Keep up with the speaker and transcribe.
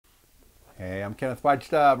Hey, I'm Kenneth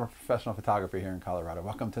Wajda. I'm a professional photographer here in Colorado.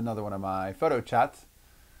 Welcome to another one of my photo chats.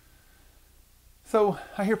 So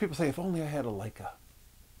I hear people say, if only I had a Leica.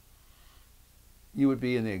 You would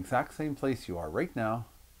be in the exact same place you are right now,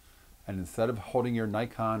 and instead of holding your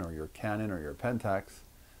Nikon or your Canon or your Pentax,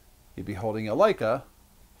 you'd be holding a Leica,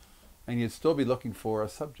 and you'd still be looking for a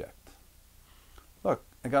subject. Look,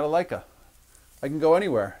 I got a Leica. I can go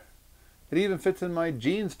anywhere. It even fits in my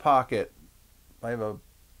jeans pocket. I have a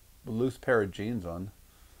loose pair of jeans on.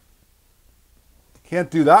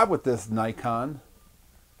 Can't do that with this Nikon.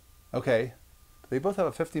 Okay, they both have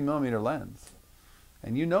a 50mm lens.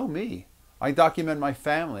 And you know me. I document my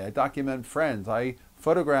family. I document friends. I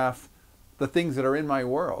photograph the things that are in my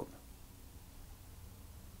world.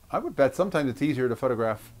 I would bet sometimes it's easier to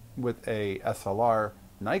photograph with a SLR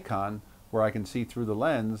Nikon where I can see through the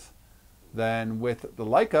lens than with the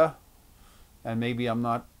Leica, and maybe I'm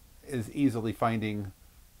not as easily finding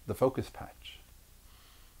the focus patch.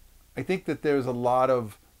 I think that there's a lot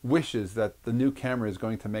of wishes that the new camera is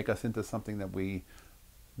going to make us into something that we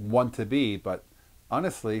want to be, but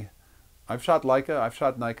honestly, I've shot Leica, I've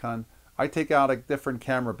shot Nikon. I take out a different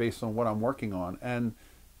camera based on what I'm working on, and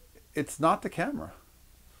it's not the camera.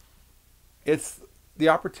 It's the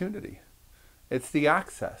opportunity. It's the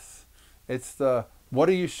access. It's the, what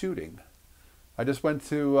are you shooting? I just went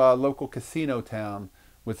to a local casino town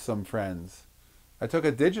with some friends. I took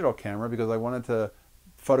a digital camera because I wanted to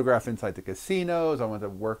photograph inside the casinos. I wanted to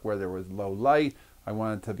work where there was low light. I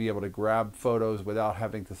wanted to be able to grab photos without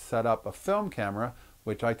having to set up a film camera,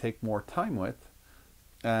 which I take more time with.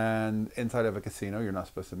 And inside of a casino, you're not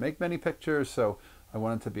supposed to make many pictures, so I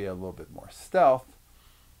wanted to be a little bit more stealth.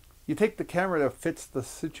 You take the camera that fits the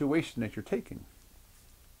situation that you're taking.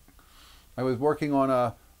 I was working on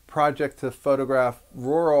a project to photograph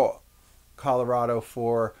rural Colorado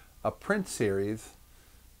for a print series,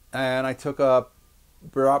 and I took a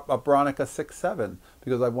Bronica 6.7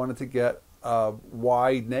 because I wanted to get a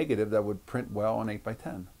wide negative that would print well on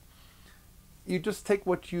 8x10. You just take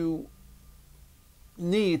what you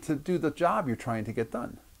need to do the job you're trying to get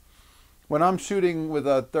done. When I'm shooting with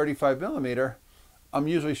a 35mm, I'm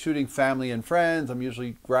usually shooting family and friends. I'm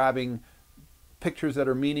usually grabbing pictures that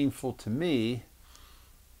are meaningful to me.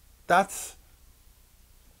 That's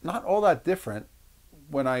not all that different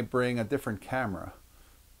when I bring a different camera.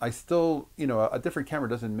 I still, a different camera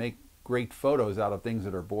doesn't make great photos out of things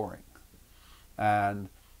that are boring. And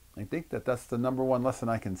I think that that's the number one lesson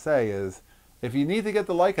I can say is, if you need to get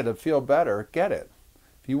the Leica to feel better, get it.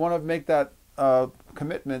 If you want to make that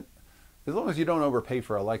commitment, as long as you don't overpay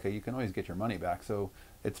for a Leica, you can always get your money back. So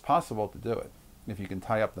it's possible to do it if you can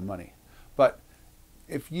tie up the money. But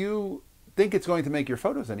if you think it's going to make your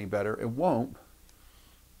photos any better, it won't.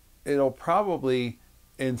 It'll probably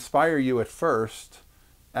inspire you at first,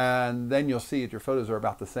 and then you'll see that your photos are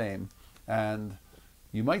about the same. And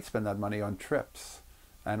you might spend that money on trips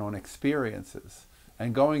and on experiences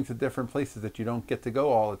and going to different places that you don't get to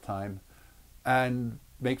go all the time and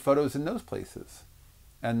make photos in those places.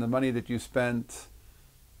 And the money that you spent,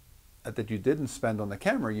 that you didn't spend on the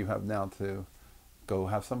camera, you have now to go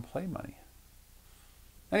have some play money.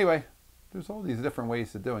 Anyway, there's all these different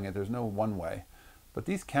ways of doing it. There's no one way. But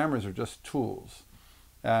these cameras are just tools.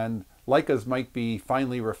 And Leicas might be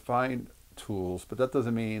finely refined tools, but that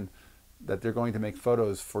doesn't mean that they're going to make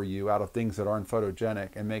photos for you out of things that aren't photogenic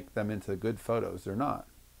and make them into good photos. They're not.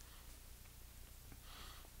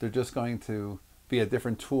 They're just going to be a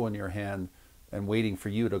different tool in your hand and waiting for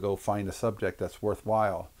you to go find a subject that's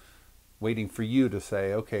worthwhile. Waiting for you to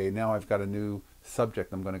say, okay, now I've got a new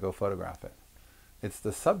subject, I'm going to go photograph it. It's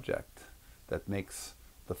the subject that makes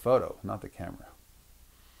the photo, not the camera.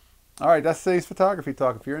 All right, that's today's photography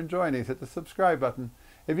talk. If you're enjoying these, hit the subscribe button.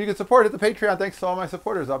 If you can support, hit the Patreon. Thanks to all my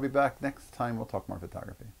supporters. I'll be back next time. We'll talk more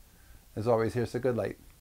photography. As always, here's the good light.